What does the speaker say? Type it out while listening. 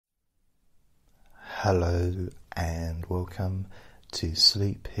Hello and welcome to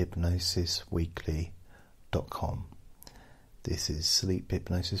sleephypnosisweekly.com. This is Sleep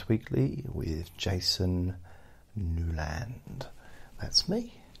Hypnosis Weekly with Jason Newland. That's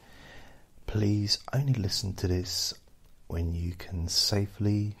me. Please only listen to this when you can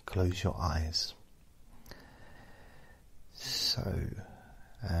safely close your eyes. So,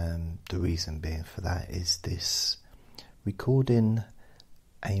 the reason being for that is this recording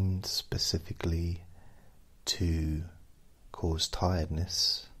aimed specifically to cause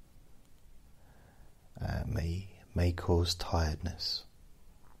tiredness, may cause tiredness,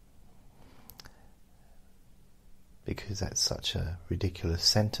 because that's such a ridiculous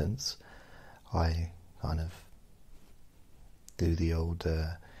sentence. I kind of do the old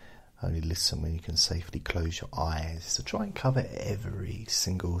only listen when you can safely close your eyes to try and cover every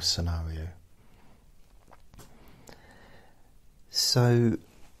single scenario. So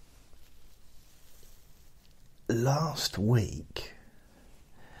last week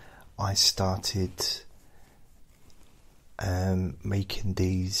I started making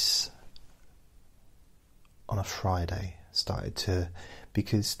these on a Friday.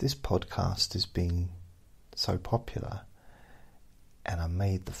 Because this podcast has been so popular, and I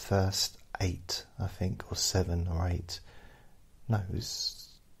made the first 8, I think, or 7 or 8. No, it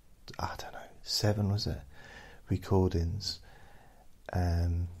was, I don't know, 7 was it? Recordings a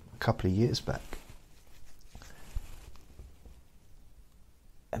couple of years back.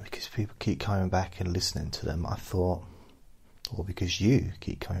 And because people keep coming back and listening to them, I thought, or because you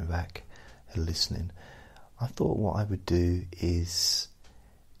keep coming back and listening, I thought what I would do is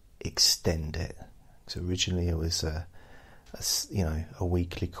extend it. So originally it was a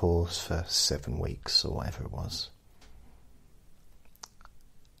weekly course for 7 weeks or whatever it was.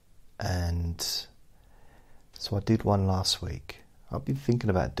 And so I did one last week. I've been thinking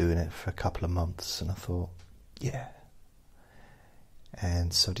about doing it for a couple of months, and I thought, yeah.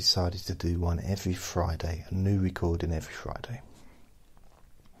 And so decided to do one every Friday, a new recording every Friday.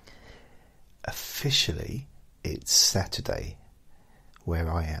 Officially, it's Saturday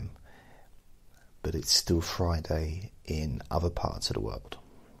where I am, but it's still Friday in other parts of the world.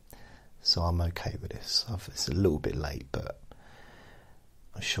 So I'm okay with this. It's a little bit late, but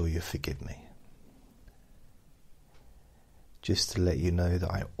I'm sure you'll forgive me. Just to let you know that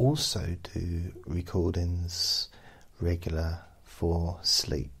I also do recordings regular for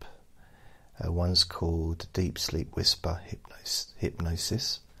sleep. One's called Deep Sleep Whisper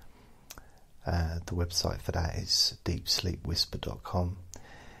Hypnosis. The website for that is deepsleepwhisper.com,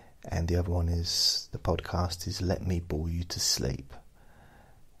 and the other one is, the podcast is Let Me Bore You to Sleep,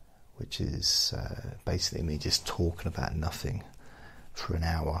 which is basically me just talking about nothing for an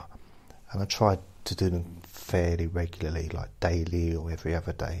hour. And I tried to do them fairly regularly, like daily or every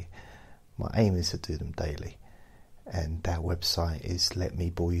other day. My aim is to do them daily, and that website is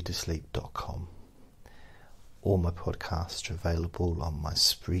letmeboreyouTosleep.com. All my podcasts are available on my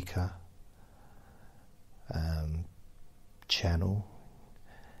Spreaker channel.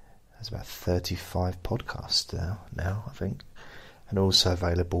 There's about 35 podcasts now, I think, and also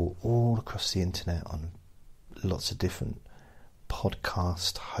available all across the internet on lots of different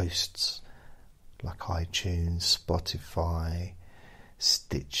podcast hosts like iTunes, Spotify,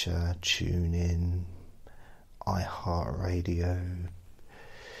 Stitcher, TuneIn, iHeartRadio,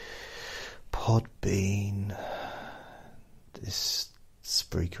 Podbean, this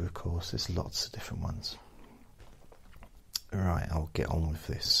Spreaker, of course. There's lots of different ones. Right, I'll get on with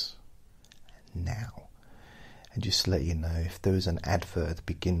this now. And just to let you know, if there was an advert at the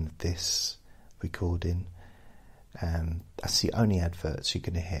beginning of this recording, that's the only adverts you're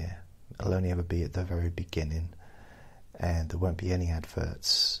going to hear. It'll only ever be at the very beginning, and there won't be any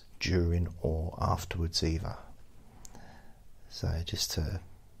adverts during or afterwards either. So just to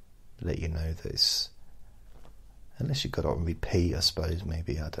let you know that it's, unless you've got it on repeat, I suppose,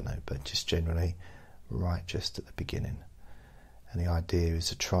 maybe, I don't know, but just generally right just at the beginning. And the idea is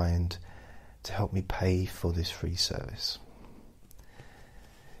to try and to help me pay for this free service.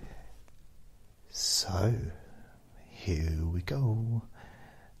 So here we go.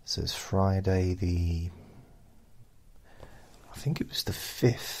 So it's Friday I think it was the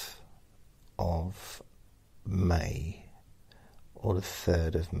 5th of May or the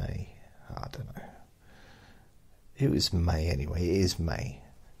 3rd of May, I don't know. It was May anyway. It is May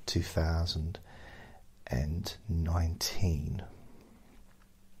 2019.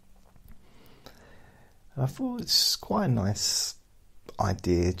 I thought it's quite a nice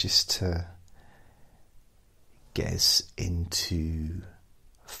idea just to get us into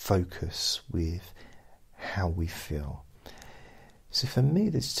focus with how we feel. So for me,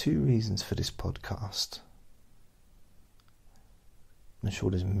 there's two reasons for this podcast. I'm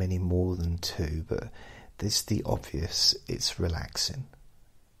sure there's many more than two, but there's the obvious, it's relaxing.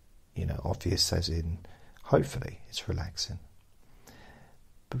 You know, obvious as in, hopefully, it's relaxing.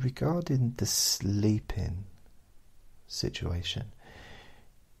 But regarding the sleeping situation,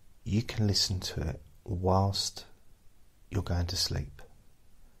 you can listen to it whilst you're going to sleep.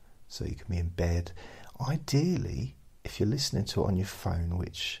 So you can be in bed. Ideally, if you're listening to it on your phone,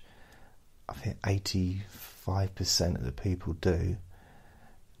 which I think 85% of the people do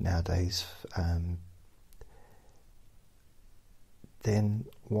nowadays, then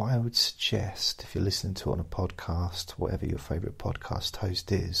what I would suggest, if you're listening to it on a podcast, whatever your favourite podcast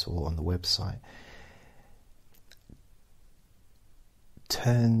host is, or on the website,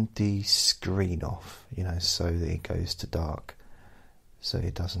 turn the screen off, you know, so that it goes to dark, so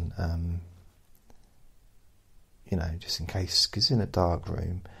it doesn't, you know, just in case, because in a dark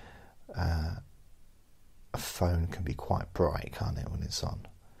room, a phone can be quite bright, can't it, when it's on?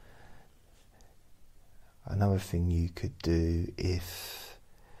 Another thing you could do, if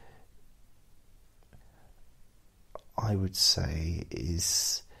I would say,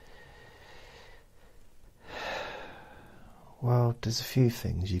 is, well, there's a few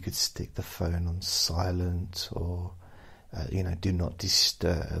things. You could stick the phone on silent, or you know, do not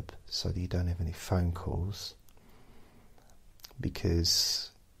disturb, so that you don't have any phone calls.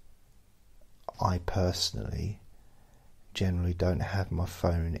 Because I personally generally don't have my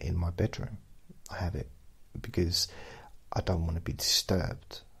phone in my bedroom. I have it because I don't want to be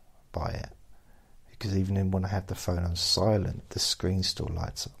disturbed by it. Because even when I have the phone on silent, the screen still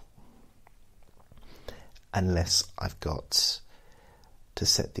lights up. Unless I've got to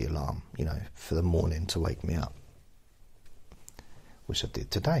set the alarm, you know, for the morning to wake me up. Which I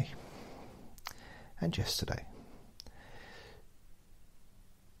did today. And yesterday.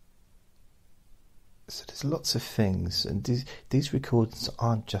 So there's lots of things, and these recordings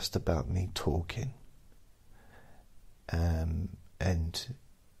aren't just about me talking, and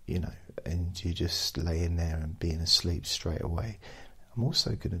you know, and you just laying there and being asleep straight away. I'm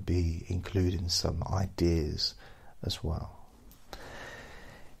also going to be including some ideas as well,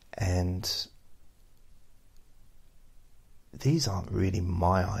 and these aren't really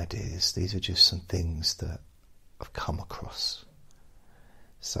my ideas. These are just some things that I've come across.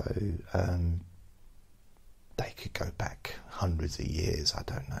 So they could go back hundreds of years, I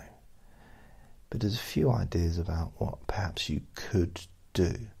don't know. But there's a few ideas about what perhaps you could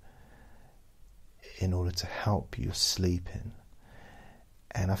do in order to help your sleeping.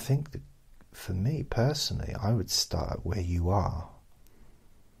 And I think that for me personally, I would start where you are.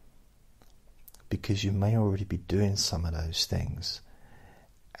 Because you may already be doing some of those things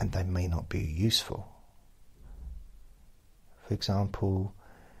and they may not be useful. For example,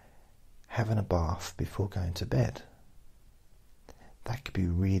 having a bath before going to bed. That could be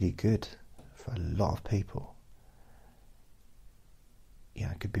really good for a lot of people. You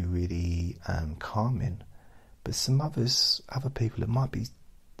know, it could be really calming, but some other people, it might be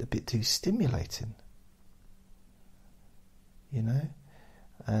a bit too stimulating. You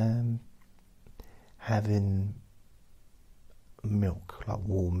know, having milk, like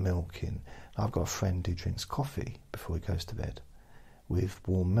warm milk in. I've got a friend who drinks coffee before he goes to bed with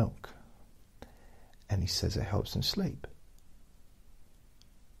warm milk. And he says it helps him sleep.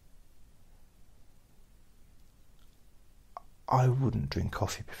 I wouldn't drink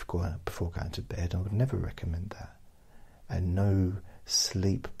coffee before going to bed. I would never recommend that. And no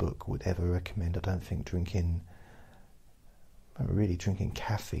sleep book would ever recommend, I don't think, drinking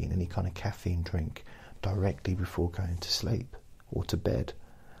caffeine, any kind of caffeine drink, directly before going to sleep or to bed.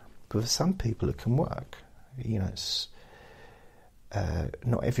 But for some people it can work. You know, it's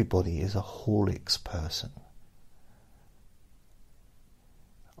not everybody is a Horlicks person.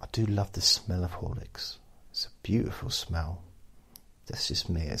 I do love the smell of Horlicks. It's a beautiful smell. That's just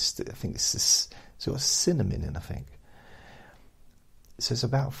me. I think it's this sort of cinnamon in, I think. So it's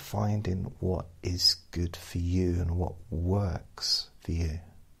about finding what is good for you and what works for you.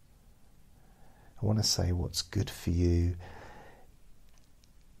 I want to say what's good for you.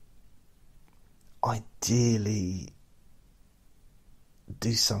 Ideally,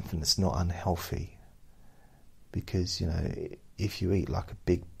 do something that's not unhealthy, because, you know, if you eat like a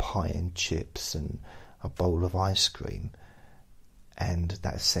big pie and chips and a bowl of ice cream and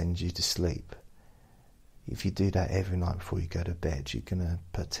that sends you to sleep, if you do that every night before you go to bed, you're going to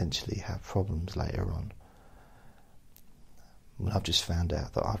potentially have problems later on. Well, I've just found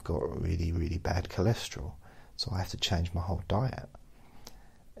out that I've got really, really bad cholesterol, so I have to change my whole diet.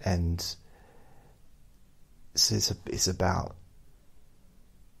 And so it's about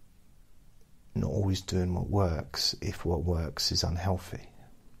not always doing what works if what works is unhealthy.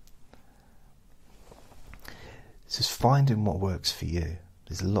 It's just finding what works for you.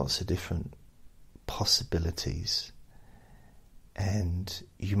 There's lots of different possibilities, and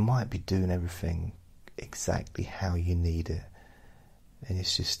you might be doing everything exactly how you need it, and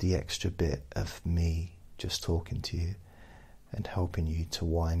it's just the extra bit of me just talking to you and helping you to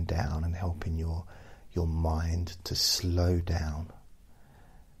wind down and helping your mind to slow down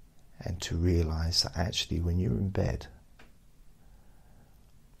and to realise that actually when you're in bed,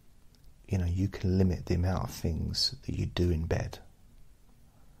 you know, you can limit the amount of things that you do in bed.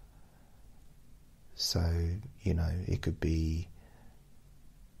 So, you know, it could be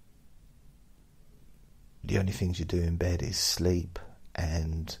the only things you do in bed is sleep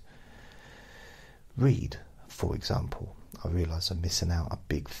and read, for example. I realise I'm missing out a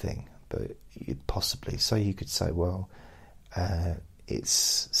big thing, but you'd possibly, so you could say, well,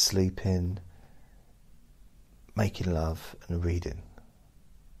 it's sleeping, making love and reading.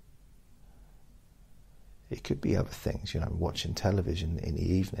 It could be other things, you know, watching television in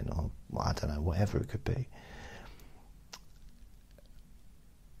the evening, or I don't know, whatever it could be.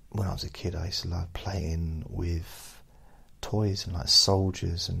 When I was a kid, I used to love playing with toys and like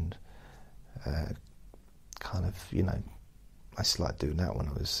soldiers and kind of, you know, I used to like doing that when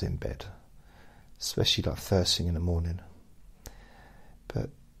I was in bed, especially like first thing in the morning. But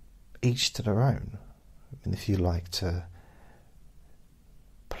each to their own. I mean, if you like to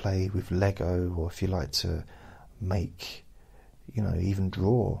play with Lego, or if you like to make, you know, even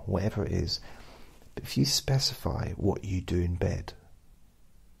draw, whatever it is, but if you specify what you do in bed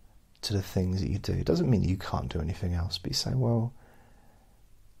to the things that you do, it doesn't mean you can't do anything else, but you say, well,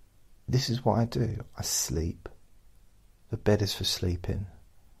 this is what I do. I sleep. The bed is for sleeping.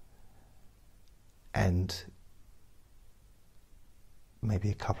 And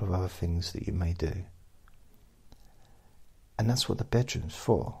maybe a couple of other things that you may do. And that's what the bedroom's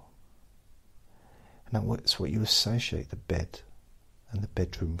for. And that's what you associate the bed and the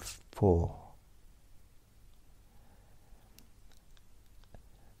bedroom for.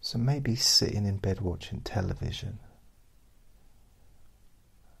 So maybe sitting in bed watching television,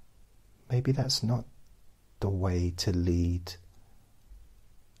 maybe that's not the way to lead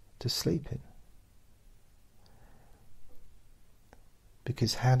to sleeping.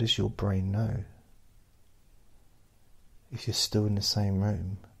 Because how does your brain know if you're still in the same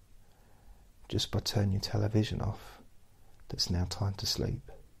room just by turning your television off that it's now time to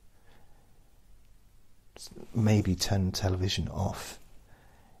sleep? Maybe turning the television off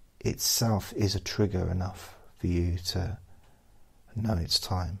itself is a trigger enough for you to know it's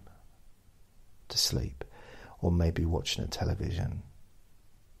time to sleep. Or maybe watching a television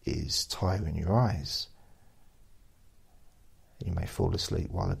is tiring your eyes. You may fall asleep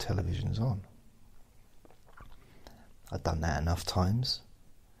while the television's on. I've done that enough times.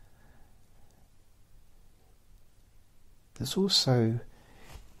 There's also,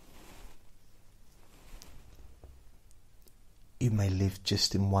 you may live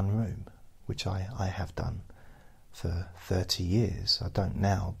just in one room, which I have done for 30 years. I don't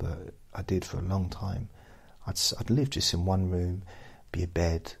now, but I did for a long time. I'd live just in one room, be a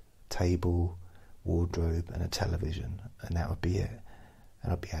bed, table, wardrobe and a television, and that would be it.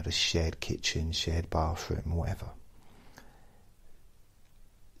 And I'd be able to shared kitchen, shared bathroom, whatever.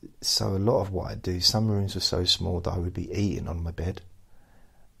 So a lot of what I do, some rooms were so small that I would be eating on my bed.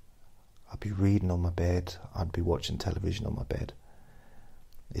 I'd be reading on my bed. I'd be watching television on my bed.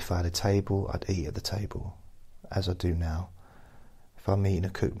 If I had a table, I'd eat at the table, as I do now. If I'm eating a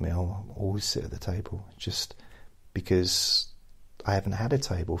cooked meal, I always sit at the table, just because I haven't had a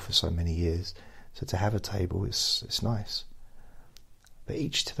table for so many years. So to have a table is nice. But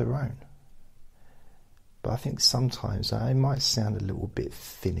each to their own. But I think sometimes it might sound a little bit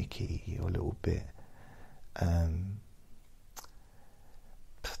finicky or a little bit...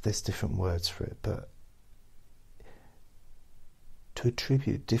 there's different words for it, but to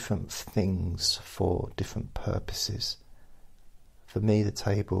attribute different things for different purposes. For me, the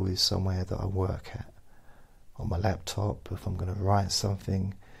table is somewhere that I work at. On my laptop, if I'm going to write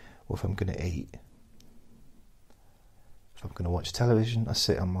something, or if I'm going to eat. If I'm going to watch television, I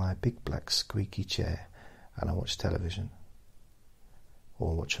sit on my big black squeaky chair and I watch television.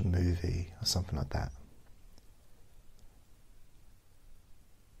 Or watch a movie or something like that.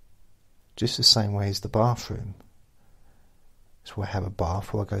 Just the same way as the bathroom. It's where I have a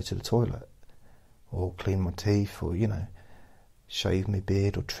bath or I go to the toilet. Or clean my teeth, or, you know, shave my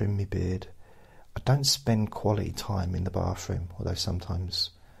beard or trim my beard. I don't spend quality time in the bathroom, although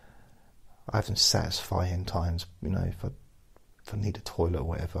sometimes I have some satisfying times, you know, if I need a toilet or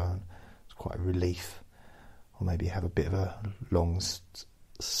whatever. It's quite a relief. Or maybe have a bit of a long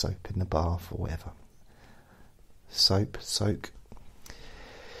soap in the bath or whatever. Soak,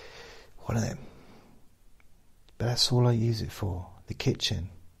 one of them. But that's all I use it for. The kitchen,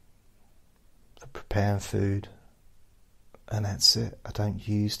 for preparing food, and that's it. I don't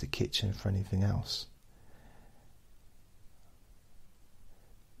use the kitchen for anything else.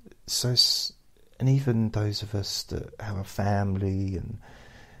 So, and even those of us that have a family, and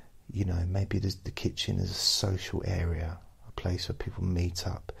you know, maybe the kitchen is a social area, a place where people meet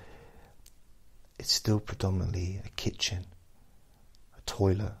up. It's still predominantly a kitchen. A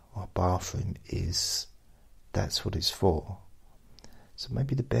toilet or a bathroom that's what it's for. So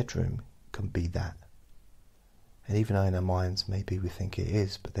maybe the bedroom can be that. And even though in our minds maybe we think it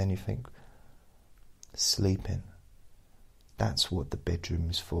is, but then you think, sleeping, that's what the bedroom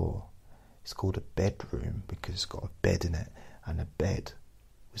is for. It's called a bedroom because it's got a bed in it, and a bed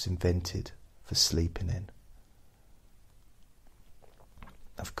was invented for sleeping in.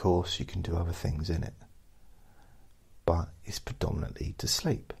 Of course you can do other things in it, but it's predominantly to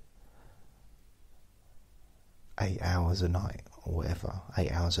sleep. 8 hours a night or whatever,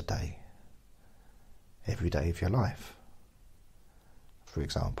 8 hours a day, every day of your life, for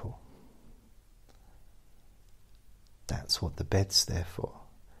example. That's what the bed's there for.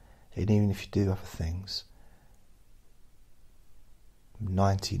 And even if you do other things,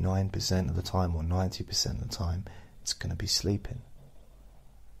 99% of the time or 90% of the time, it's going to be sleeping.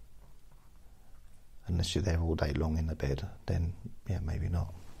 Unless you're there all day long in the bed, then yeah, maybe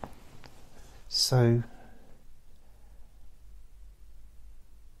not. So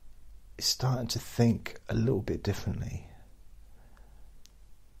it's starting to think a little bit differently,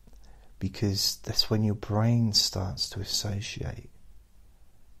 because that's when your brain starts to associate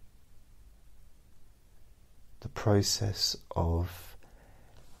the process of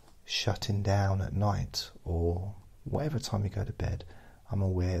shutting down at night or whatever time you go to bed. I'm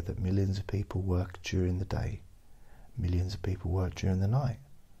aware that millions of people work during the day, millions of people work during the night.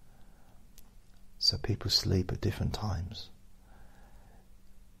 So people sleep at different times.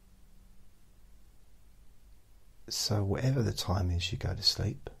 So whatever the time is you go to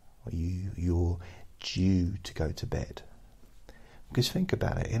sleep, or you're due to go to bed. Because think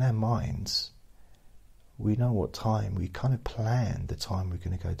about it, in our minds, we know what time, we kind of plan the time we're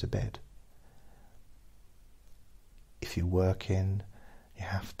going to go to bed. If you're working, you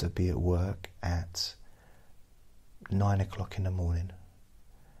have to be at work at 9 o'clock in the morning.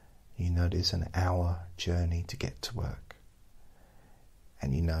 You know there's an hour journey to get to work.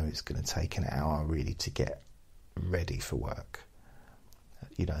 And you know it's going to take an hour really to get ready for work.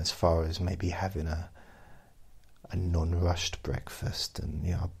 You know, as far as maybe having a non-rushed breakfast and,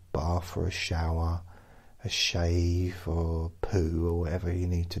 you know, a bath or a shower, a shave or poo or whatever you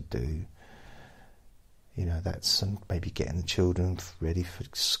need to do. You know, that's maybe getting the children ready for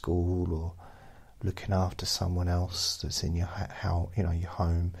school or looking after someone else that's in your your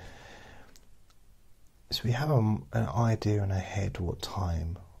home. So we have an idea in our head what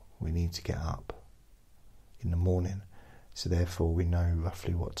time we need to get up in the morning. So therefore we know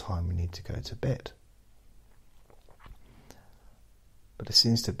roughly what time we need to go to bed. But there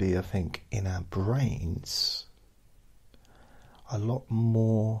seems to be, I think, in our brains a lot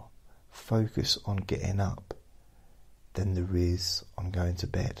more focus on getting up than there is on going to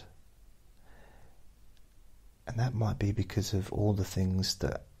bed. And that might be because of all the things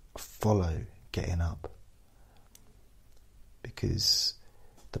that follow getting up. Because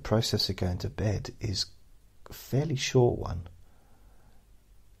the process of going to bed is a fairly short one.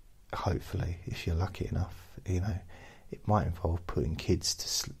 Hopefully, if you're lucky enough, you know, it might involve putting kids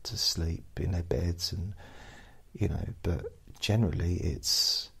to sleep in their beds, and you know, but generally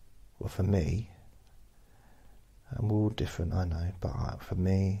it's, well, for me, and we're all different, I know, but for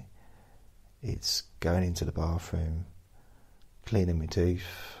me, it's going into the bathroom, cleaning my teeth,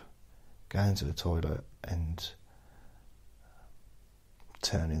 going to the toilet, and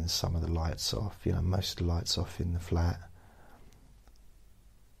turning some of the lights off, you know, most of the lights off in the flat,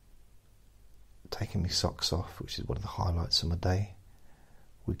 taking my socks off, which is one of the highlights of my day,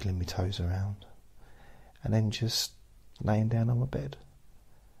 wiggling my toes around, and then just laying down on my bed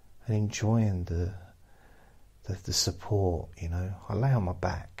and enjoying the support. You know, I lay on my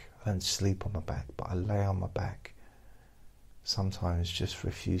back. I don't sleep on my back, but I lay on my back, sometimes just for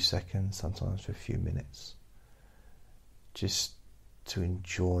a few seconds, sometimes for a few minutes, just to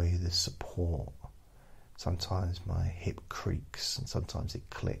enjoy the support. Sometimes my hip creaks and sometimes it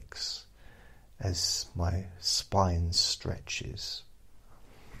clicks as my spine stretches.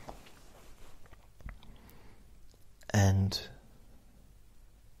 And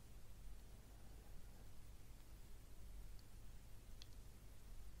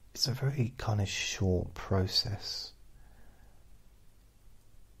it's a very kind of short process.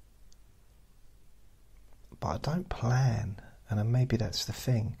 But I don't plan, and maybe that's the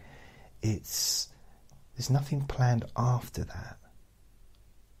thing. There's nothing planned after that.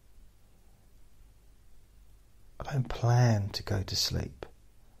 I don't plan to go to sleep.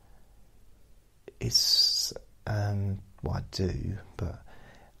 It's well, I do, but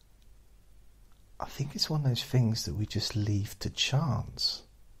I think it's one of those things that we just leave to chance.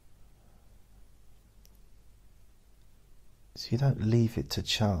 So you don't leave it to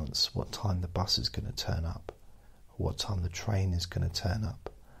chance what time the bus is going to turn up, or what time the train is going to turn up,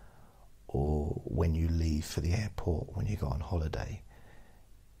 or when you leave for the airport when you go on holiday.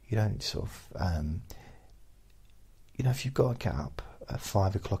 You don't sort of, if you've got to get up at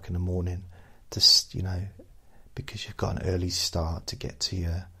 5 o'clock in the morning to, because you've got an early start to get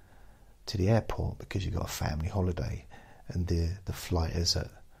to the airport because you've got a family holiday and the flight is at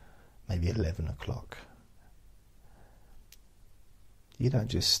maybe 11 o'clock. You don't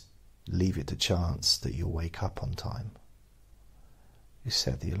just leave it to chance that you'll wake up on time. You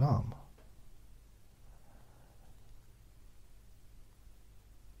set the alarm.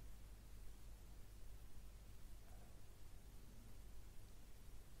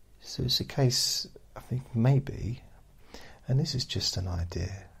 So it's a case, I think maybe, and this is just an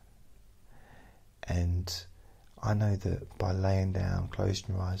idea, and I know that by laying down,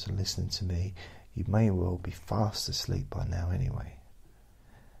 closing your eyes and listening to me, you may well be fast asleep by now anyway.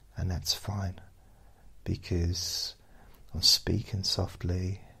 And that's fine, because I'm speaking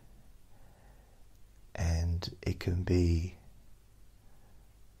softly, and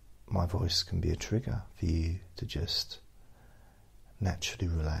my voice can be a trigger for you to just naturally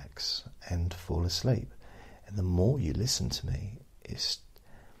relax and fall asleep. And the more you listen to me, this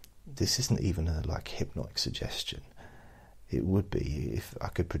isn't even a hypnotic suggestion. It would be if I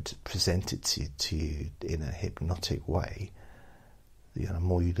could present it to you in a hypnotic way. The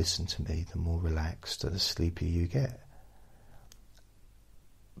more you listen to me, the more relaxed and the sleepier you get.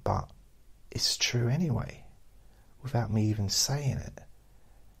 But it's true anyway, without me even saying it.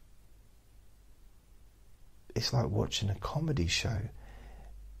 It's like watching a comedy show,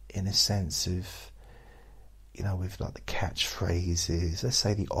 in a sense of, with the catchphrases. Let's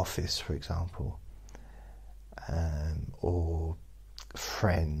say The Office, for example, or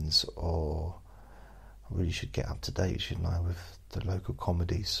Friends, or I really should get up to date, shouldn't I, with the local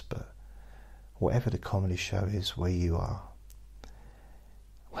comedies, but whatever the comedy show is where you are,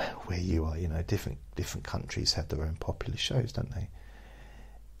 different countries have their own popular shows, don't they?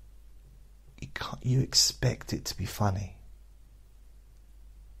 You expect it to be funny.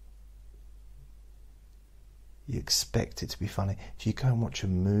 You expect it to be funny. If you go and watch a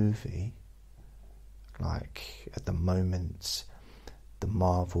movie, like at the moment, the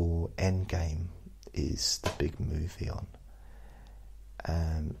Marvel Endgame is the big movie on.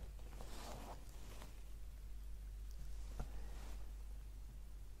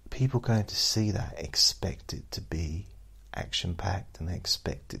 People going to see that expect it to be action-packed, and they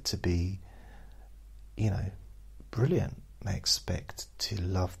expect it to be, brilliant. They expect to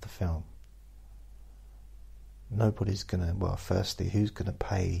love the film. Nobody's gonna, firstly, who's gonna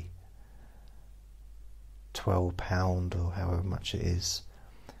pay £12 or however much it is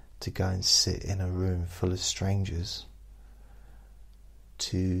to go and sit in a room full of strangers,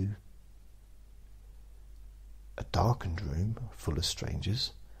 to a darkened room full of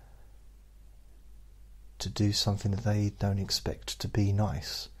strangers, to do something that they don't expect to be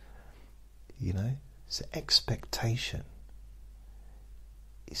nice? It's an expectation.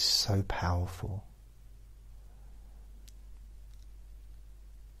 It's so powerful.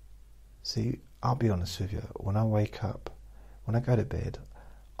 See, I'll be honest with you, when I wake up, when I go to bed,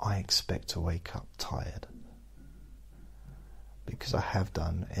 I expect to wake up tired. Because I have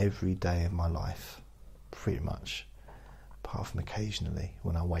done every day of my life, pretty much, apart from occasionally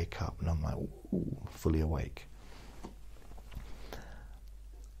when I wake up and I'm like, ooh, fully awake.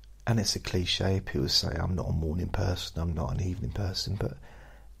 And it's a cliche, people say I'm not a morning person, I'm not an evening person, but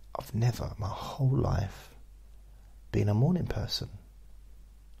I've never, my whole life, been a morning person.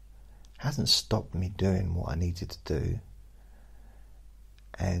 Hasn't stopped me doing what I needed to do,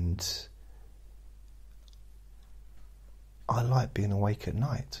 and I like being awake at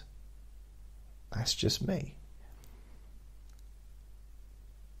night. That's just me.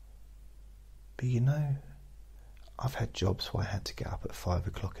 But I've had jobs where I had to get up at 5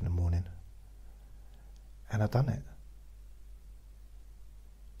 o'clock in the morning, and I've done it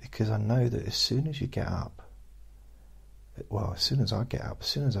because I know that as soon as you get up, as soon as I get up, as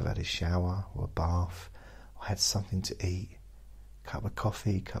soon as I've had a shower or a bath or had something to eat, cup of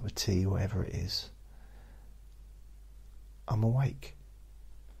coffee, cup of tea, whatever it is, I'm awake.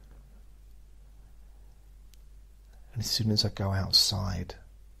 And as soon as I go outside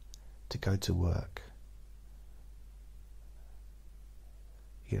to go to work,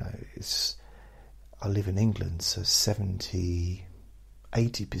 I live in England, so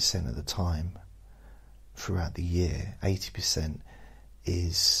 80% of the time throughout the year, 80%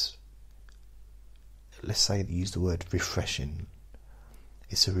 is, let's say, use the word refreshing.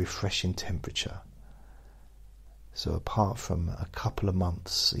 It's a refreshing temperature. So apart from a couple of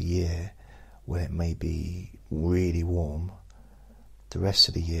months a year where it may be really warm, the rest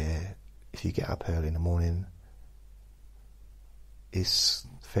of the year, if you get up early in the morning, it's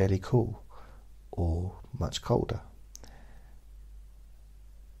fairly cool or much colder.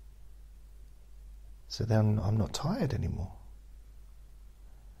 So then I'm not tired anymore.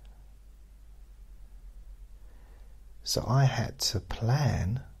 So I had to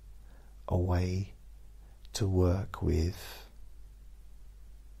plan a way to work with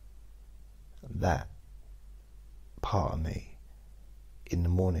that part of me in the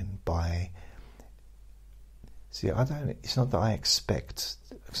morning it's not that I expect,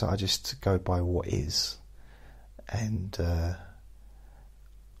 so I just go by what is, and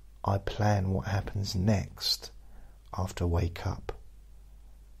I plan what happens next after I wake up,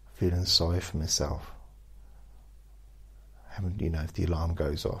 feeling sorry for myself. If the alarm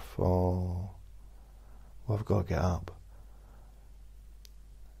goes off, I've got to get up.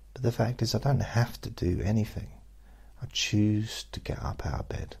 But the fact is, I don't have to do anything. I choose to get up out of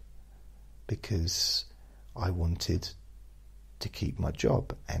bed because I wanted to keep my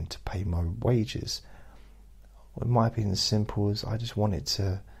job and to pay my wages. It might be as simple as I just wanted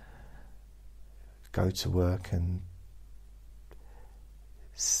to go to work and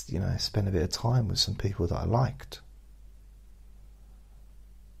spend a bit of time with some people that I liked.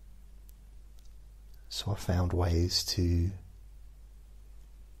 So I found ways to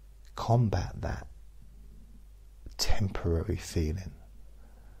combat that temporary feeling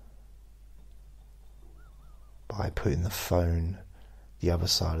by putting the phone the other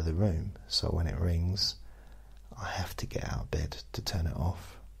side of the room, so when it rings I have to get out of bed to turn it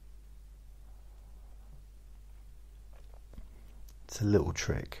off. It's a little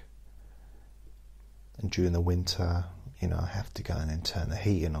trick. And during the winter, I have to go and then turn the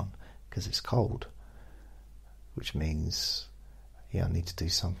heating on because it's cold, which means I need to do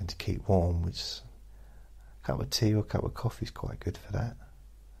something to keep warm, which a cup of tea or a cup of coffee is quite good for that.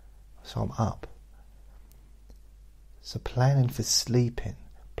 So I'm up. So planning for sleeping,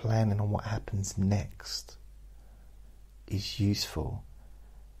 planning on what happens next is useful,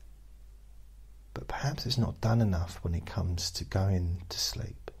 but perhaps it's not done enough when it comes to going to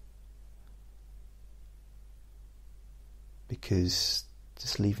sleep, because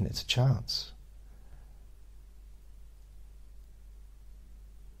just leaving it to chance.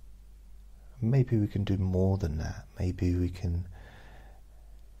 Maybe we can do more than that. Maybe we can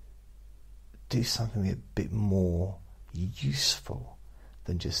do something a bit more useful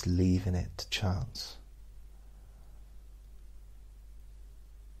than just leaving it to chance.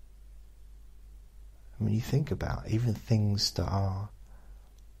 When you think about even things that are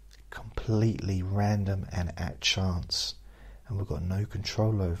completely random and at chance and we've got no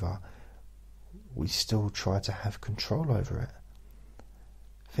control over, we still try to have control over it.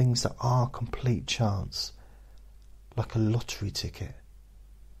 Things that are complete chance, like a lottery ticket.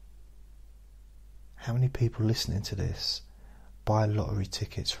 How many people listening to this buy lottery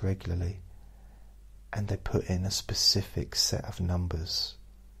tickets regularly and they put in a specific set of numbers,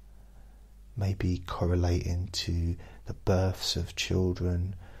 maybe correlating to the births of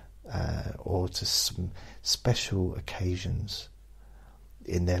children or to some special occasions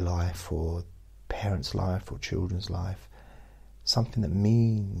in their life or parents' life or children's life, something that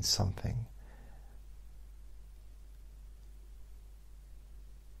means something.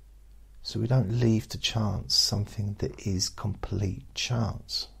 So we don't leave to chance something that is complete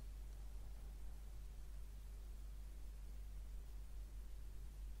chance.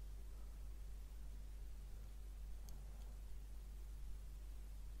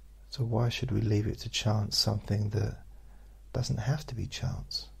 So why should we leave it to chance something that doesn't have to be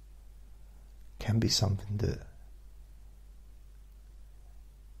chance? Can be something that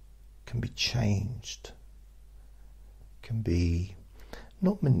can be changed, can be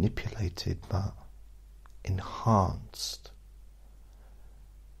not manipulated but enhanced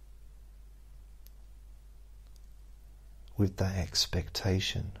with that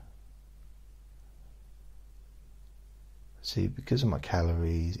expectation. See, because of my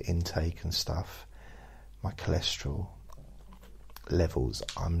calories intake and stuff, my cholesterol levels,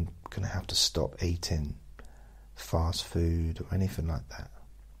 I'm going to have to stop eating fast food or anything like that.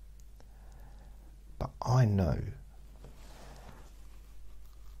 But I know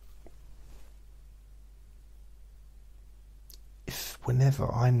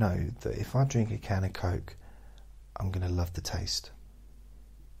whenever I know that if I drink a can of Coke, I'm going to love the taste.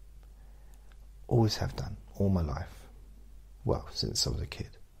 Always have done, all my life. Well, since I was a kid.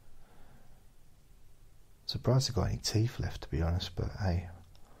 Surprised I've got any teeth left, to be honest, but hey,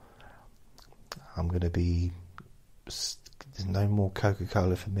 I'm going to be... There's no more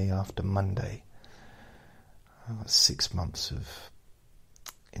Coca-Cola for me after Monday. I've got 6 months of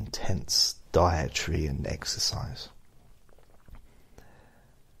intense dietary and exercise.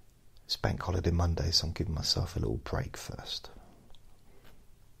 It's Bank Holiday Monday, so I'm giving myself a little break first.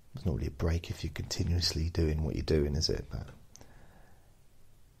 It's not really a break if you're continuously doing what you're doing, is it? But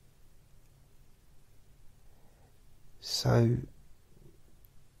so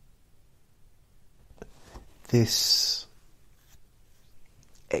this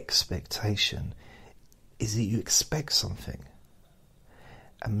expectation is that you expect something,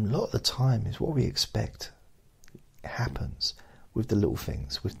 and a lot of the time is what we expect happens with the little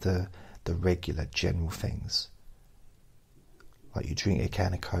things, with the regular general things. Like you drink a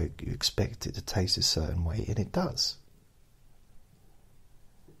can of Coke, you expect it to taste a certain way, and it does.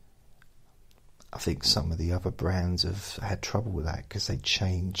 I think some of the other brands have had trouble with that because they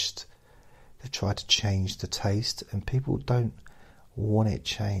tried to change the taste, and people don't want it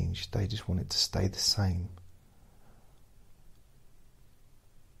changed, they just want it to stay the same.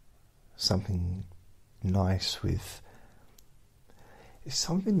 Something nice with... It's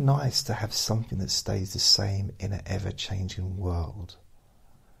something nice to have something that stays the same in an ever-changing world.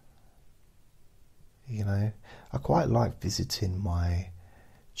 You know, I quite like visiting my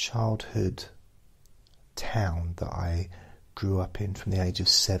childhood town that I grew up in from the age of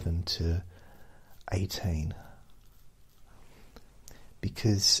 7 to 18.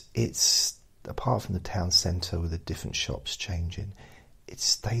 Because it's, apart from the town centre with the different shops changing, it's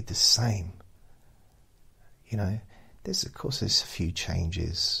stayed the same. You know, there's a few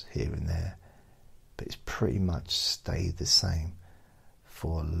changes here and there, but it's pretty much stayed the same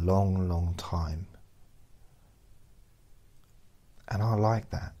for a long, long time. And I like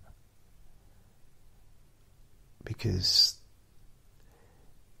that, because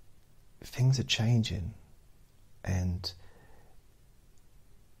things are changing, and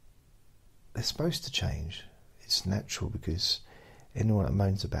they're supposed to change. It's natural, because anyone that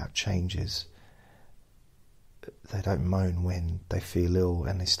moans about changes, they don't moan when they feel ill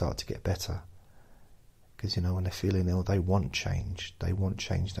and they start to get better. Because, you know, when they're feeling ill, they want change. They want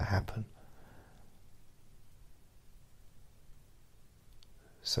change to happen.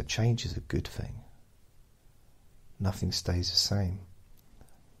 So change is a good thing. Nothing stays the same.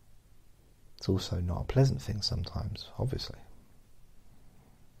 It's also not a pleasant thing sometimes, obviously.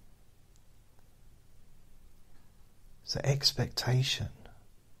 So expectation.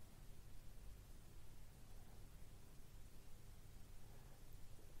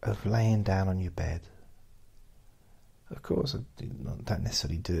 Of laying down on your bed. Of course, I don't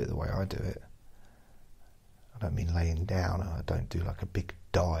necessarily do it the way I do it. I don't mean laying down. I don't do like a big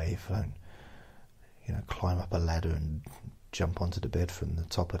dive. I don't, you know, climb up a ladder and jump onto the bed from the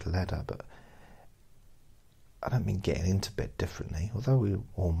top of the ladder. But I don't mean getting into bed differently, although we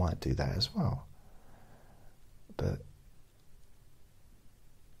all might do that as well. But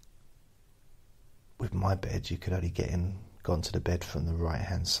with my bed, you could only gone to the bed from the right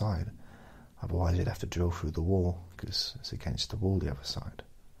hand side. Otherwise you'd have to drill through the wall, because it's against the wall the other side.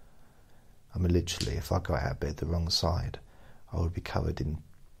 I mean, literally, if I got out of bed the wrong side, I would be covered in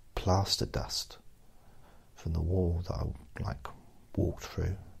plaster dust from the wall that I walked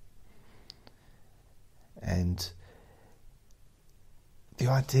through. And the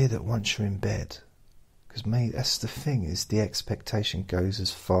idea that once you're in bed, because that's the thing, is the expectation goes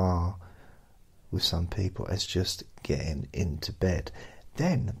as far with some people as just getting into bed.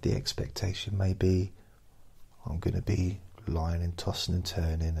 Then the expectation may be, I'm going to be lying and tossing and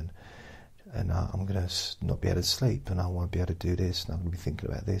turning, and I'm going to not be able to sleep, and I want to be able to do this, and I'm going to be thinking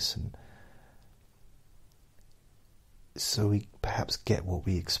about this. And so we perhaps get what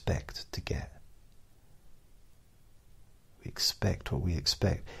we expect to get. We expect what we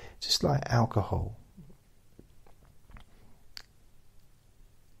expect. Just like alcohol.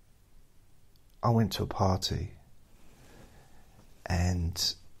 I went to a party,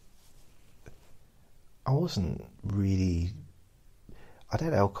 and I wasn't really... I'd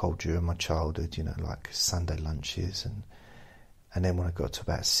had alcohol during my childhood, you know, like Sunday lunches, and then when I got to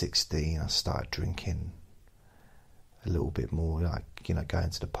about 16, I started drinking a little bit more, like, going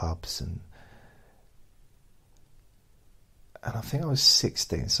to the pubs, and I think I was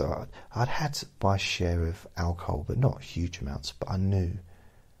 16, so I'd had my share of alcohol, but not huge amounts. But I knew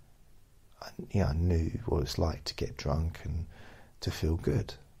what it's like to get drunk and to feel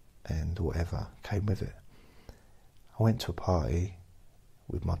good, and whatever came with it. I went to a party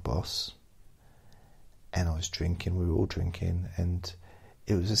with my boss, and I was drinking. We were all drinking, and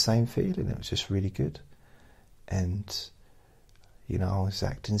it was the same feeling. It was just really good, and I was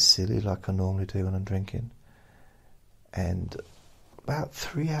acting silly like I normally do when I'm drinking. And about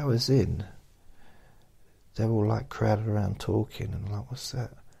 3 hours in, they were all like crowded around talking, and I'm like, what's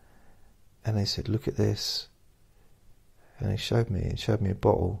that? And they said, look at this. And he showed me a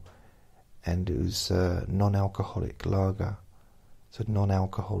bottle, and it was non-alcoholic lager. So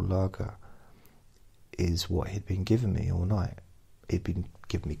non-alcohol lager is what he'd been giving me all night. He'd been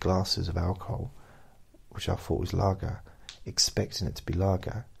giving me glasses of alcohol, which I thought was lager, expecting it to be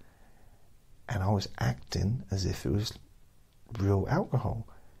lager. And I was acting as if it was real alcohol,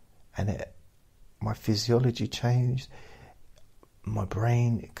 and my physiology changed, my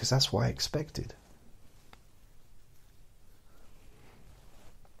brain, because that's what I expected.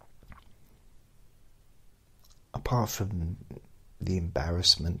 Apart from the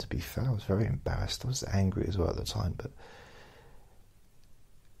embarrassment, to be fair, I was very embarrassed. I was angry as well at the time, but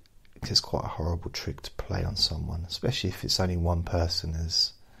it's quite a horrible trick to play on someone, especially if it's only one person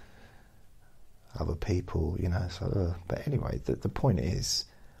as other people, so, but anyway, the point is,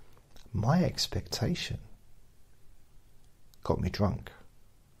 my expectation got me drunk.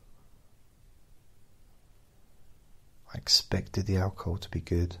 I expected the alcohol to be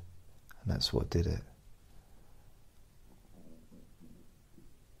good, and that's what did it.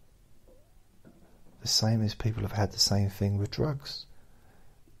 The same as people have had the same thing with drugs.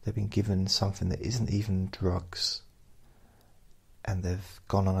 They've been given something that isn't even drugs, and they've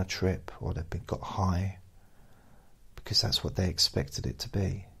gone on a trip, or they've got high, because that's what they expected it to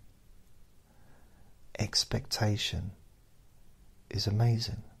be. Expectation is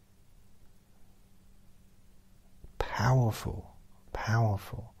amazing. Powerful.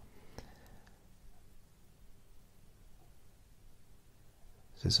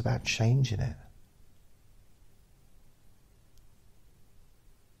 So it's about changing it.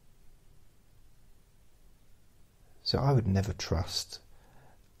 So I would never trust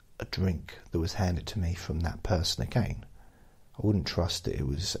a drink that was handed to me from that person again. I wouldn't trust that it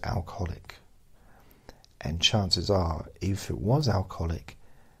was alcoholic. And chances are, if it was alcoholic,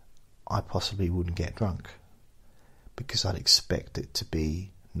 I possibly wouldn't get drunk, because I'd expect it to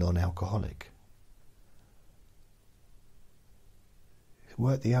be non-alcoholic. It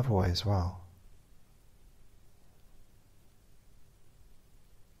worked the other way as well.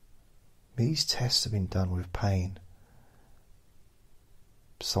 These tests have been done with pain.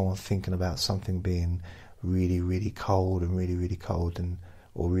 Someone thinking about something being really, really cold, and really, really cold,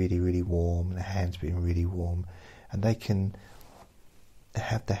 or really, really warm, and the hands being really warm, and they can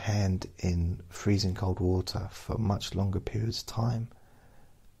have the hand in freezing cold water for much longer periods of time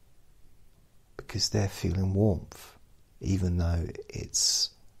because they're feeling warmth, even though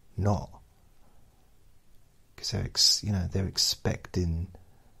it's not, because they're expecting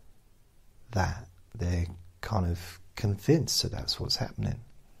that. They're kind of convinced that that's what's happening.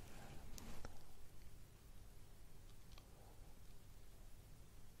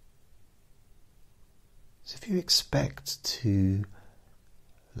 So if you expect to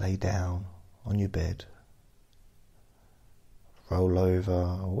lay down on your bed, roll over,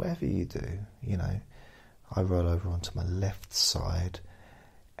 or whatever you do, I roll over onto my left side,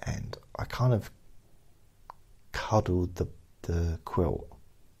 and I kind of cuddled the quilt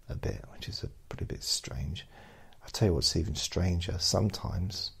a bit, which is a pretty bit strange. I'll tell you what's even stranger.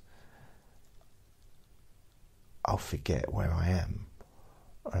 Sometimes I'll forget where I am.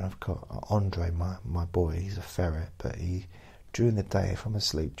 And I've got Andre, my boy, he's a ferret, but during the day, if I'm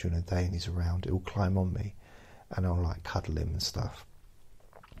asleep during the day and he's around, he'll climb on me, and I'll like cuddle him and stuff.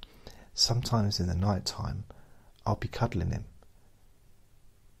 Sometimes in the night time, I'll be cuddling him,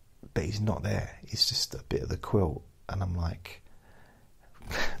 but he's not there. He's just a bit of the quilt, and I'm like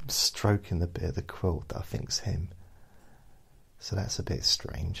stroking the bit of the quilt that I think's him. So that's a bit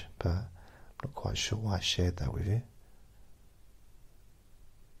strange, but I'm not quite sure why I shared that with you.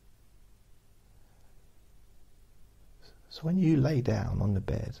 So when you lay down on the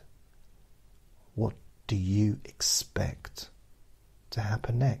bed, what do you expect to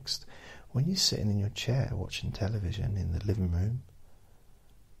happen next? When you're sitting in your chair watching television in the living room,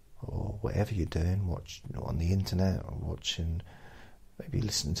 or whatever you're doing, watch on the internet, or watching, maybe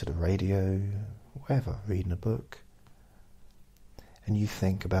listening to the radio, whatever, reading a book, and you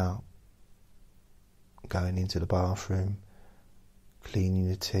think about going into the bathroom, cleaning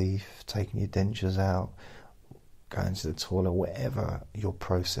your teeth, taking your dentures out, going to the toilet, whatever your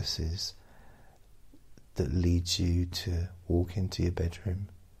process is that leads you to walk into your bedroom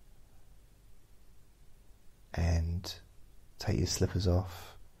and take your slippers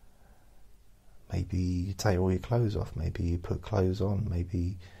off. Maybe you take all your clothes off, maybe you put clothes on,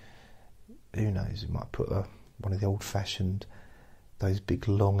 maybe, who knows, you might put one of the old-fashioned, those big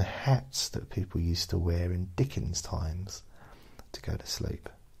long hats that people used to wear in Dickens times to go to sleep.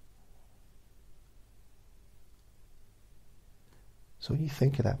 So when you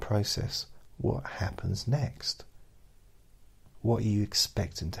think of that process, what happens next? What are you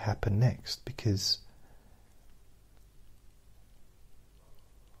expecting to happen next? Because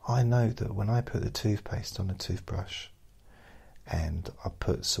I know that when I put the toothpaste on the toothbrush and I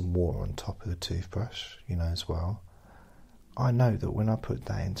put some water on top of the toothbrush, as well, I know that when I put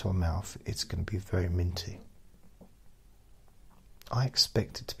that into my mouth, it's going to be very minty. I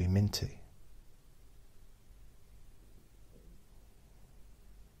expect it to be minty.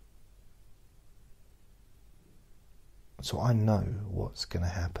 So I know what's going to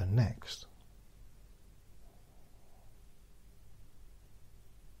happen next.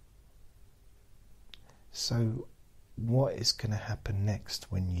 So what is going to happen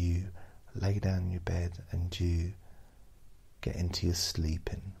next when you lay down in your bed and you get into your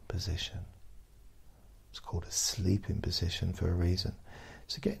sleeping position? It's called a sleeping position for a reason.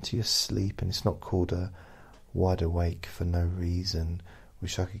 So get into your sleep, and it's not called a wide awake for no reason,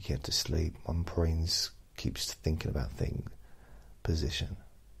 wish I could get to sleep, my brain keeps thinking about things position.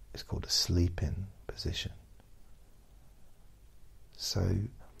 It's called a sleeping position. So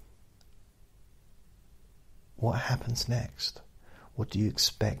what happens next? What do you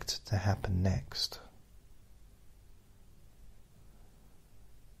expect to happen next?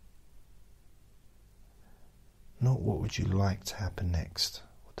 Not what would you like to happen next,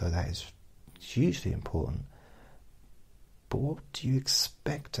 although that is hugely important, but what do you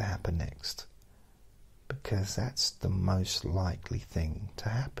expect to happen next? Because that's the most likely thing to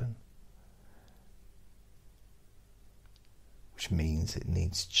happen. Which means it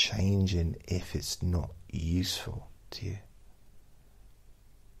needs changing if it's not useful to you.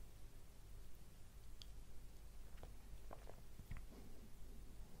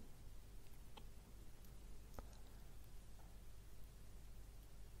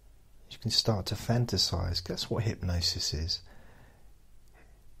 You can start to fantasize. That's what hypnosis is.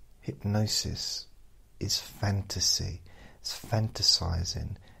 Hypnosis is fantasy. It's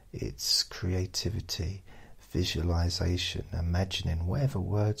fantasizing. It's creativity, visualization, imagining, whatever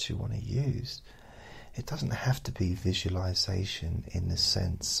words you want to use. It doesn't have to be visualization in the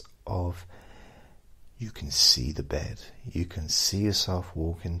sense of you can see the bed, you can see yourself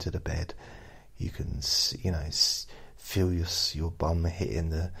walk into the bed, you can see, feel your bum hitting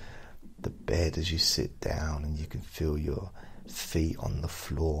the bed as you sit down, and you can feel your feet on the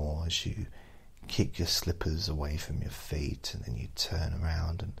floor as you kick your slippers away from your feet, and then you turn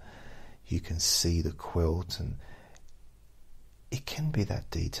around and you can see the quilt, and it can be that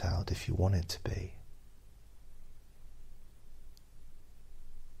detailed if you want it to be.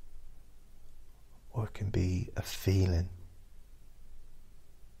 Or it can be a feeling.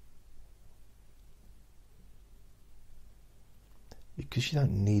 Because you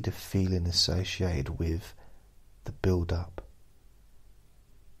don't need a feeling associated with the build-up,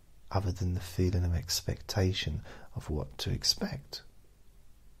 other than the feeling of expectation of what to expect.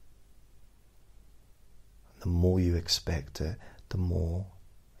 The more you expect it, the more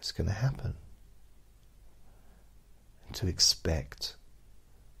it's going to happen. And to expect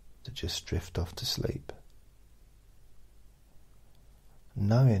to just drift off to sleep.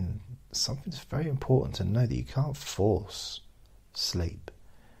 Knowing something's very important to know, that you can't force sleep.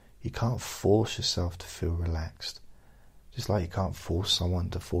 You can't force yourself to feel relaxed. Just like you can't force someone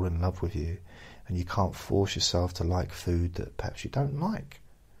to fall in love with you, and you can't force yourself to like food that perhaps you don't like.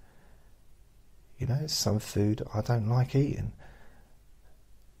 Some food I don't like eating.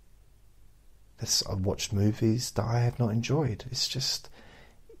 I've watched movies that I have not enjoyed. It's just,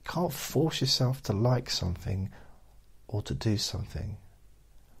 you can't force yourself to like something or to do something.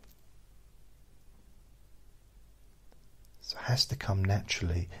 So it has to come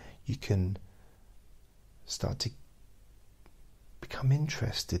naturally. You can start to become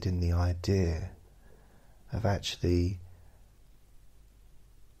interested in the idea of actually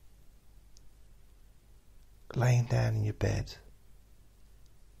laying down in your bed,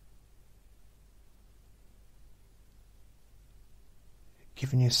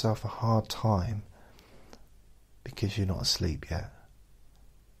 giving yourself a hard time because you're not asleep yet.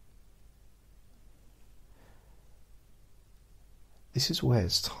 this is where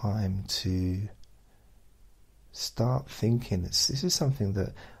it's time to start thinking. This is something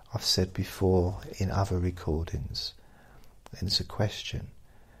that I've said before in other recordings, and it's a question.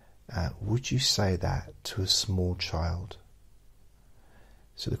 Would you say that to a small child?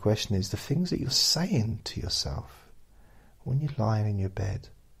 So the question is, the things that you're saying to yourself when you're lying in your bed,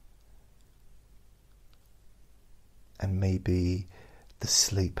 and maybe the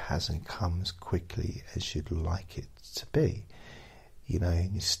sleep hasn't come as quickly as you'd like it to be. You know,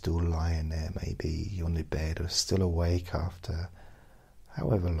 and you're still lying there, maybe you're on the bed or still awake after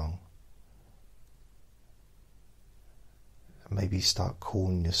however long. Maybe you start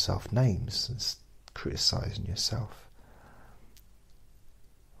calling yourself names and criticising yourself.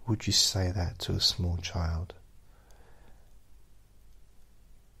 Would you say that to a small child?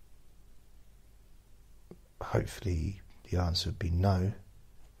 Hopefully the answer would be no.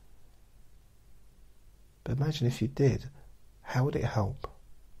 But imagine if you did. How would it help?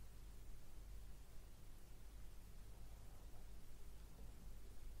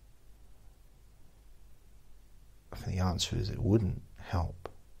 I think the answer is it wouldn't help.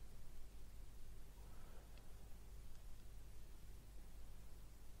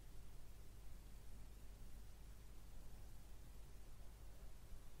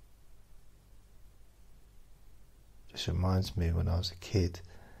 Just reminds me when I was a kid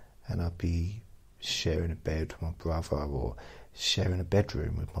and I'd be sharing a bed with my brother or sharing a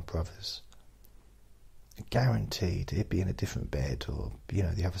bedroom with my brothers. Guaranteed it'd be in a different bed or, you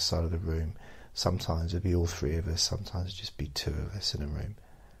know, the other side of the room. Sometimes it'd be all three of us, sometimes it'd just be two of us in a room.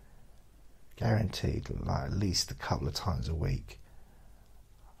 Guaranteed, like at least a couple of times a week,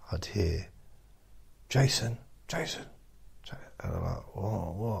 I'd hear, Jason. And I'm like,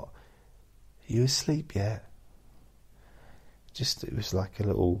 what? Are you asleep yet? It was like a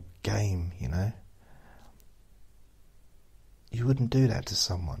little game, you know. You wouldn't do that to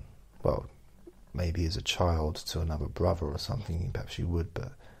someone. Well, maybe as a child to another brother or something, perhaps you would,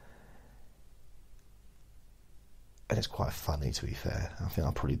 but... And it's quite funny, to be fair. I think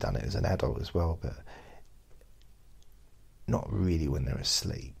I've probably done it as an adult as well, but not really when they're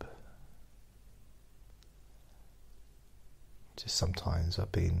asleep. Just sometimes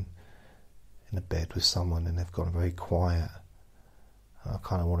I've been in a bed with someone and they've gone very quiet. And I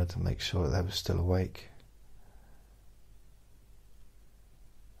kind of wanted to make sure that they were still awake.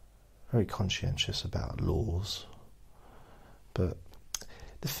 Very conscientious about laws. But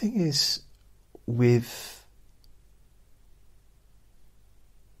the thing is, with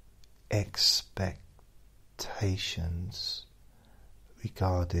expectations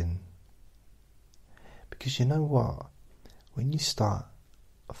regarding... Because you know what? When you start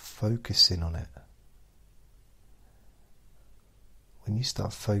focusing on it, when you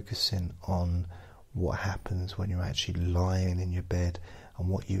start focusing on what happens when you're actually lying in your bed and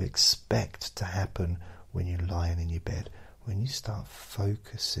what you expect to happen when you're lying in your bed, when you start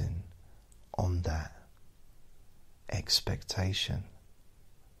focusing on that expectation,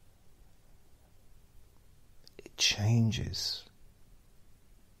 it changes.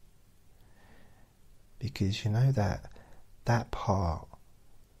 Because you know that part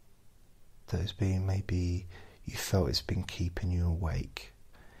that has been, maybe you felt it's been keeping you awake,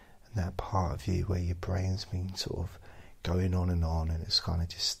 and that part of you where your brain's been sort of going on and it's kind of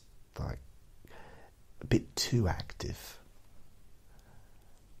just like a bit too active.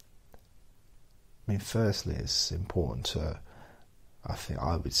 I mean, firstly, it's important to,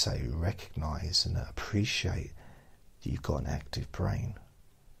 I would say, recognise and appreciate that you've got an active brain.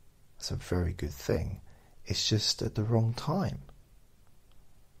 That's a very good thing. It's just at the wrong time.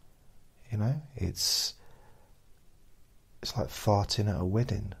 You know, it's like farting at a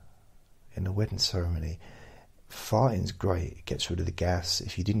wedding, in a wedding ceremony. Farting's great, it gets rid of the gas.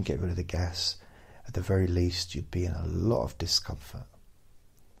 If you didn't get rid of the gas, at the very least you'd be in a lot of discomfort.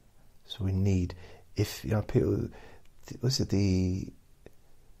 So we need, if, you know, people, was it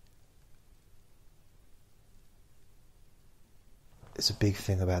it's a big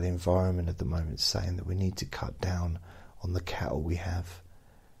thing about the environment at the moment, saying that we need to cut down on the cattle we have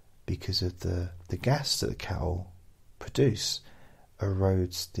because of the gas that the cattle produce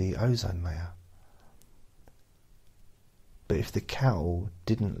erodes the ozone layer. But if the cow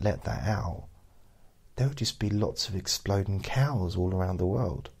didn't let that out, there would just be lots of exploding cows all around the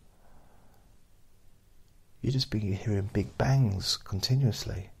world. You'd just be hearing big bangs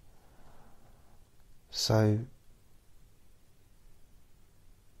continuously. So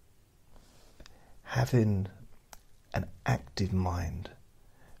having an active mind,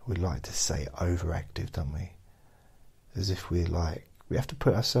 we like to say overactive, don't we? As if we have to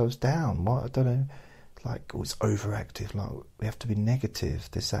put ourselves down. What, I don't know, like, oh, it's overactive, like we have to be negative.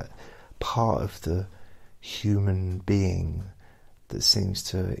 There's that part of the human being that seems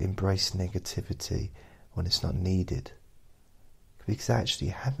to embrace negativity when it's not needed. Because actually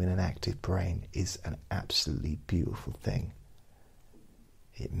having an active brain is an absolutely beautiful thing.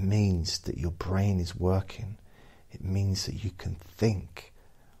 It means that your brain is working. It means that you can think,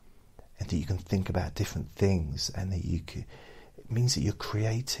 and that you can think about different things, and that it means that you're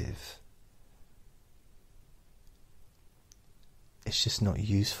creative. It's just not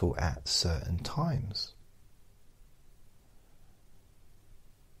useful at certain times.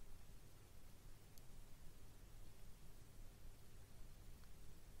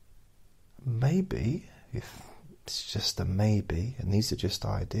 Maybe, if it's just a maybe, and these are just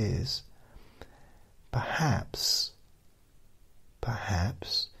ideas, perhaps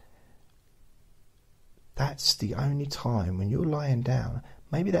that's the only time when you're lying down,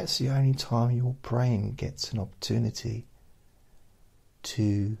 maybe that's the only time your brain gets an opportunity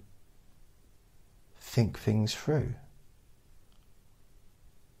to think things through.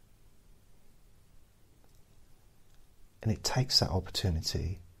 And it takes that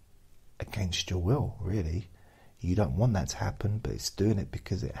opportunity against your will, really. You don't want that to happen, but it's doing it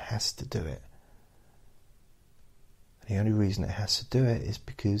because it has to do it. And the only reason it has to do it is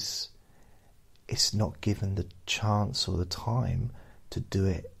because it's not given the chance or the time to do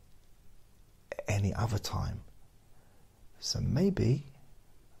it any other time. So maybe,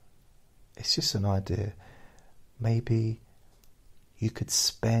 it's just an idea, maybe you could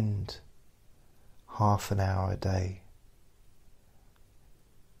spend half an hour a day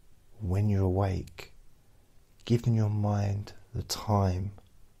when you're awake, giving your mind the time,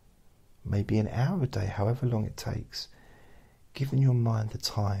 maybe an hour a day, however long it takes, giving your mind the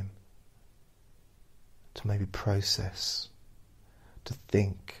time to maybe process, to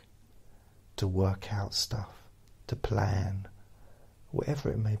think, to work out stuff, to plan, whatever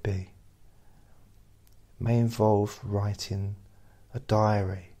it may be. It may involve writing a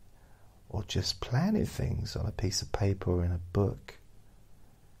diary, or just planning things on a piece of paper or in a book.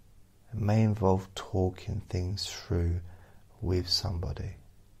 It may involve talking things through with somebody.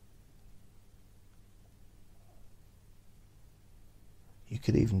 You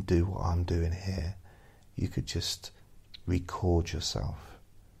could even do what I'm doing here. You could just record yourself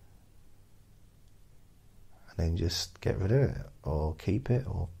and then just get rid of it, or keep it,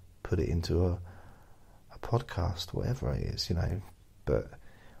 or put it into a podcast, whatever it is, But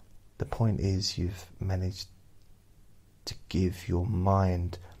the point is, you've managed to give your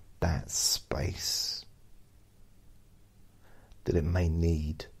mind that space that it may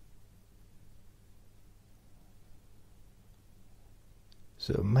need.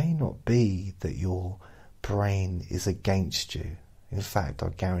 So it may not be that your brain is against you. In fact, I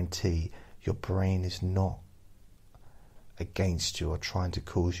guarantee your brain is not against you or trying to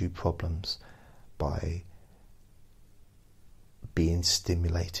cause you problems by being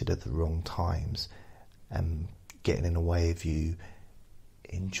stimulated at the wrong times and getting in the way of you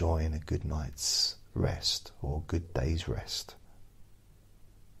enjoying a good night's rest or a good day's rest.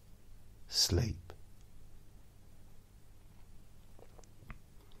 Sleep.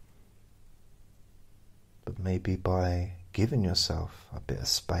 But maybe by giving yourself a bit of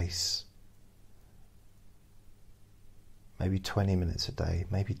space, maybe 20 minutes a day,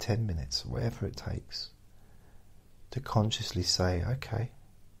 maybe 10 minutes, whatever it takes, to consciously say, okay,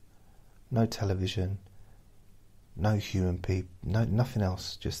 no television, no human people, no, nothing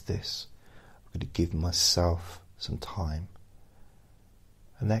else, just this. I'm going to give myself some time.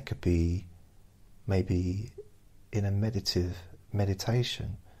 And that could be maybe in a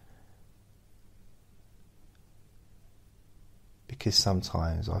meditation. Because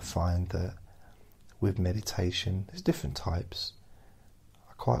sometimes I find that with meditation, there's different types.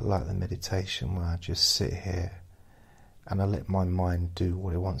 I quite like the meditation where I just sit here and I let my mind do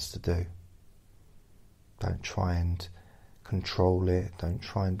what it wants to do. Don't try and control it, don't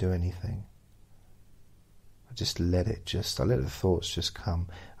try and do anything. I just let I let the thoughts just come,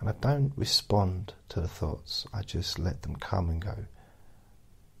 and I don't respond to the thoughts, I just let them come and go.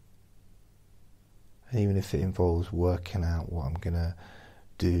 And even if it involves working out what I'm going to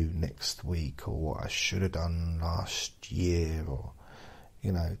do next week, or what I should have done last year, or,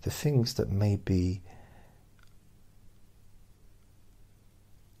 the things that maybe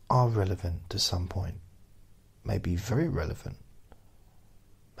are relevant to some point, maybe very relevant,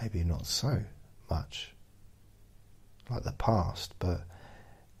 maybe not so much, like the past, but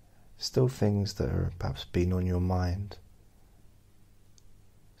still things that are perhaps been on your mind.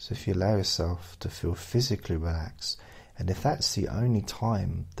 So if you allow yourself to feel physically relaxed, and if that's the only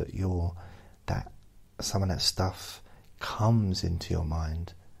time that you're that some of that stuff comes into your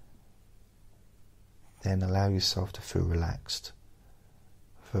mind, then allow yourself to feel relaxed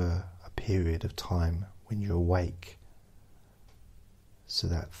for a period of time when you're awake, so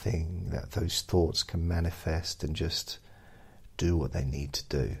that those thoughts can manifest and just do what they need to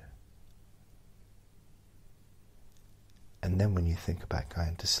do. And then when you think about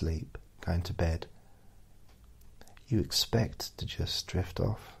going to sleep, going to bed, you expect to just drift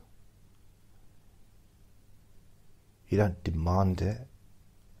off. You don't demand it.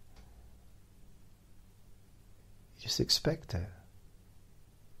 You just expect it.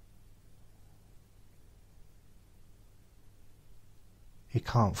 You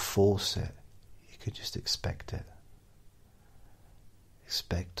can't force it. You could just expect it.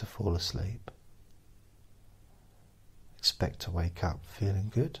 Expect to fall asleep. Expect to wake up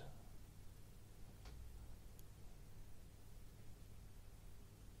feeling good.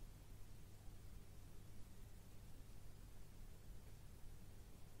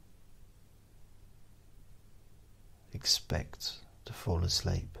 Expect to fall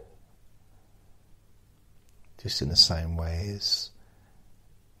asleep. Just in the same way as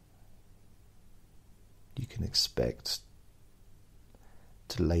you can expect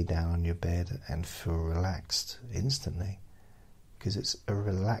to lay down on your bed and feel relaxed instantly, because it's a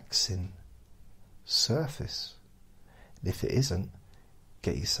relaxing surface. And if it isn't,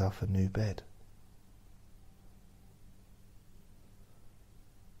 get yourself a new bed.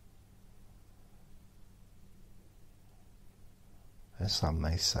 And some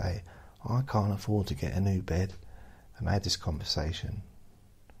may say, I can't afford to get a new bed. And I had this conversation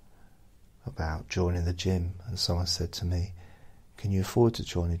about joining the gym, and someone said to me, can you afford to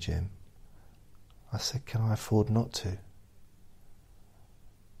join a gym? I said, can I afford not to?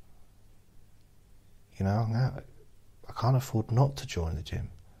 You know, I can't afford not to join the gym.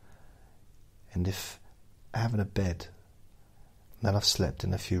 And if having a bed, and I've slept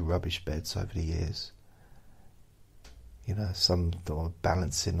in a few rubbish beds over the years, you know, some that were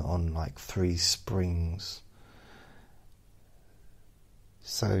balancing on like 3 springs.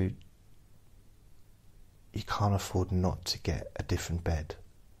 So you can't afford not to get a different bed,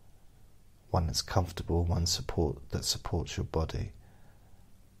 one that's comfortable, one that supports your body,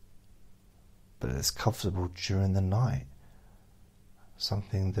 but it's comfortable during the night,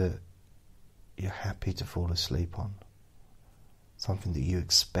 something that you're happy to fall asleep on, something that you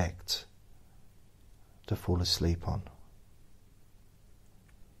expect to fall asleep on.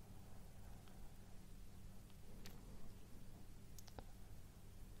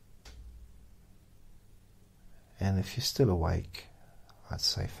 And if you're still awake, I'd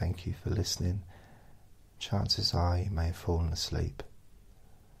say thank you for listening. Chances are you may have fallen asleep,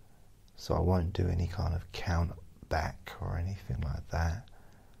 so I won't do any kind of count back or anything like that.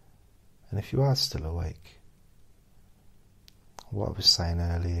 And if you are still awake, what I was saying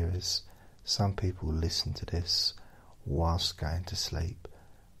earlier is some people listen to this whilst going to sleep.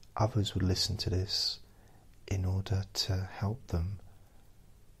 Others would listen to this in order to help them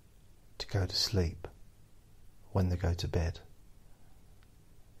to go to sleep when they go to bed,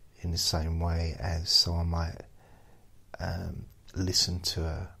 in the same way as someone might listen to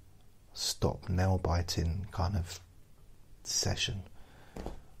a stop nail biting kind of session,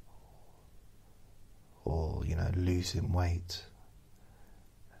 or, you know, losing weight.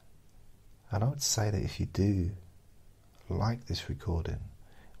 And I would say that if you do like this recording,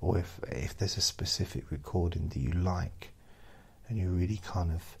 or if there's a specific recording that you like and you really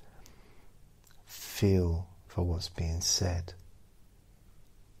kind of feel for what's being said,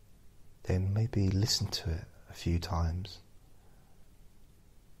 then maybe listen to it a few times,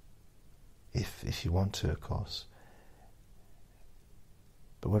 if you want to, of course.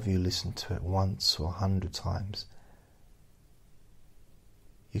 But whether you listen to it once or 100 times,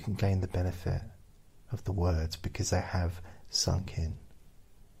 you can gain the benefit of the words because they have sunk in.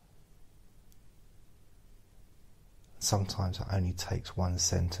 Sometimes it only takes one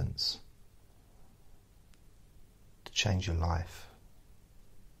sentence to change your life,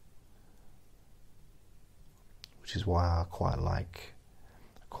 which is why I quite like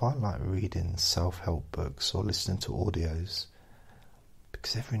reading self-help books or listening to audios,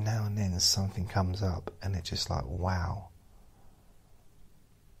 because every now and then something comes up and it's just like, wow.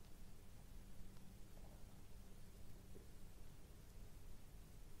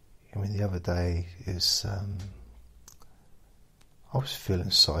 I mean, the other day is I was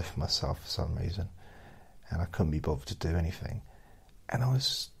feeling sorry for myself for some reason, and I couldn't be bothered to do anything, and I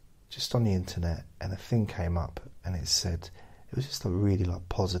was just on the internet and a thing came up and it said, it was just a really like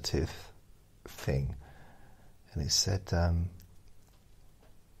positive thing, and it said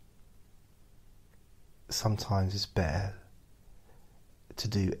sometimes it's better to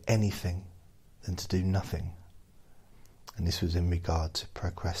do anything than to do nothing. And this was in regard to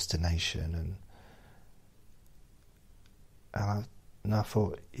procrastination, and I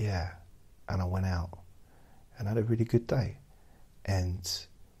thought, yeah, and I went out and had a really good day. And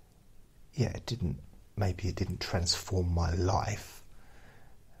yeah, maybe it didn't transform my life,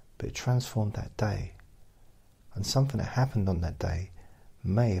 but it transformed that day. And something that happened on that day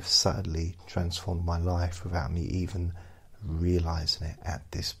may have subtly transformed my life without me even realizing it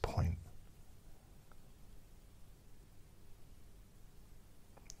at this point.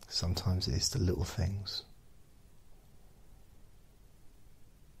 Sometimes it is the little things.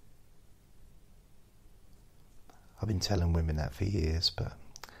 I've been telling women that for years, but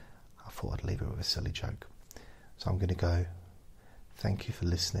I thought I'd leave it with a silly joke. So I'm going to go. Thank you for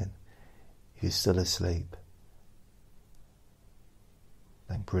listening. If you're still asleep,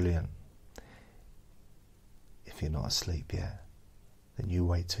 then brilliant. If you're not asleep yet, then you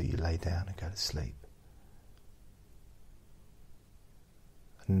wait till you lay down and go to sleep.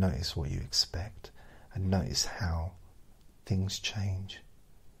 And notice what you expect, and notice how things change.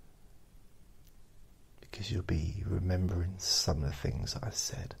 Because you'll be remembering some of the things that I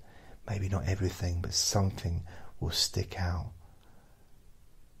said. Maybe not everything, but something will stick out.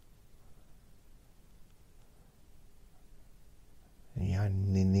 And you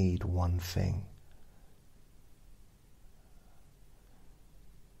only need one thing.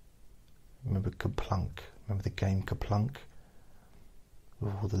 Remember Kaplunk? Remember the game Kaplunk?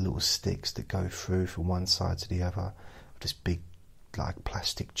 With all the little sticks that go through from one side to the other, with this big, like,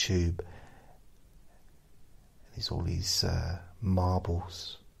 plastic tube. And there's all these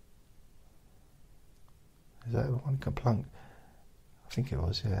marbles. Is that the one Kaplunk? I think it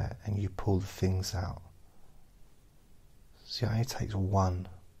was, yeah. And you pull the things out. See, it only takes one.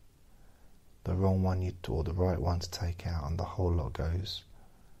 The wrong one or the right one to take out, and the whole lot goes.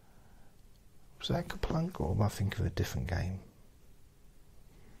 Was that Kaplunk, or am I thinking of a different game?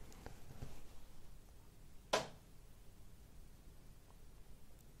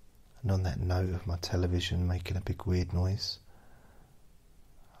 And on that note of my television making a big weird noise,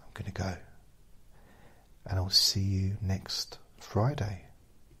 I'm going to go. And I'll see you next Friday.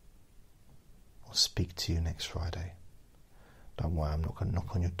 I'll speak to you next Friday. Don't worry, I'm not going to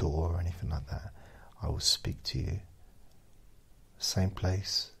knock on your door or anything like that. I will speak to you. Same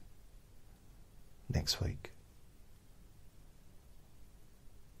place. Next week.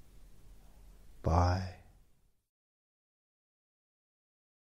 Bye.